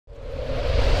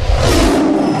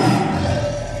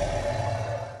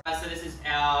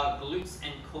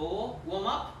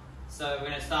So we're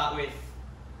going to start with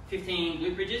 15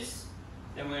 glute bridges,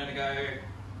 then we're going to go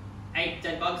 8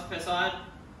 dead bugs per side,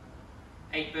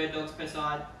 8 bird dogs per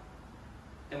side,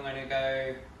 then we're going to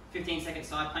go 15-second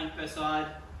side plank per side,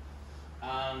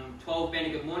 12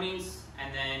 bend good mornings,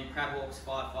 and then crab walks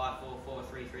 5, 5, 4, 4,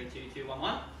 3, 3, 2, 2, 1,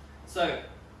 1. So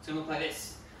it's going to look like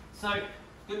this. So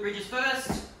glute bridges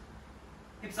first,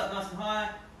 hips up nice and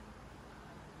high,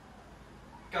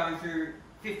 going through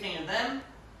 15 of them.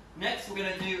 Next we're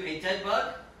going to do a dead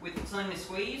bug with something to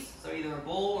squeeze, so either a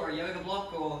ball or a yoga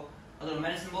block or a little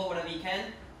medicine ball, whatever you can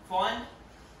find.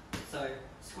 So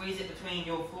squeeze it between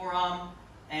your forearm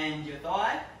and your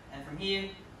thigh, and from here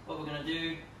what we're going to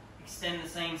do, extend the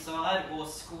same side or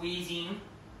squeezing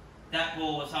that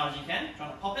ball as hard as you can,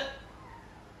 trying to pop it.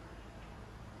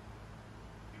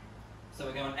 So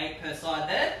we're going 8 per side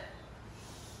there,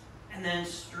 and then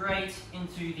straight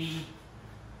into the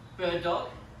bird dog.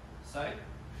 So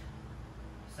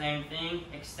same thing,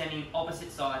 extending opposite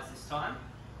sides this time.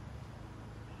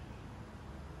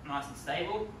 Nice and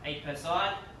stable, 8 per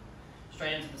side,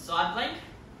 straight into the side plank.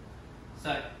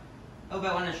 So elbow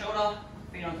on the shoulder,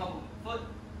 feet on top of the foot,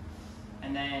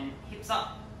 and then hips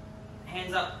up,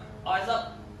 hands up, eyes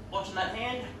up, watching that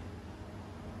hand.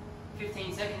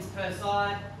 15 seconds per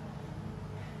side.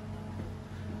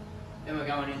 Then we're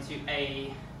going into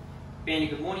a bandy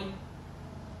good morning.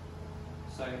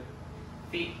 So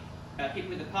feet about hip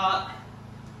width apart,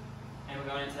 and we're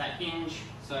going into that hinge.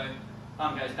 So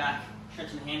arm goes back,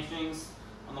 stretching the hamstrings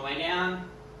on the way down,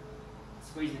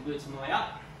 squeezing the glutes on the way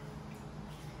up,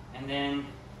 and then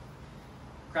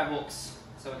crab walks.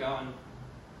 So we're going,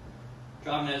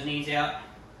 driving those knees out,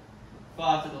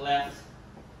 5 to the left,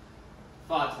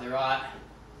 5 to the right,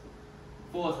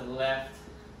 4 to the left,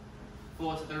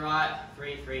 4 to the right,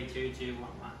 3, 3, 2, 2, 1,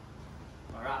 1.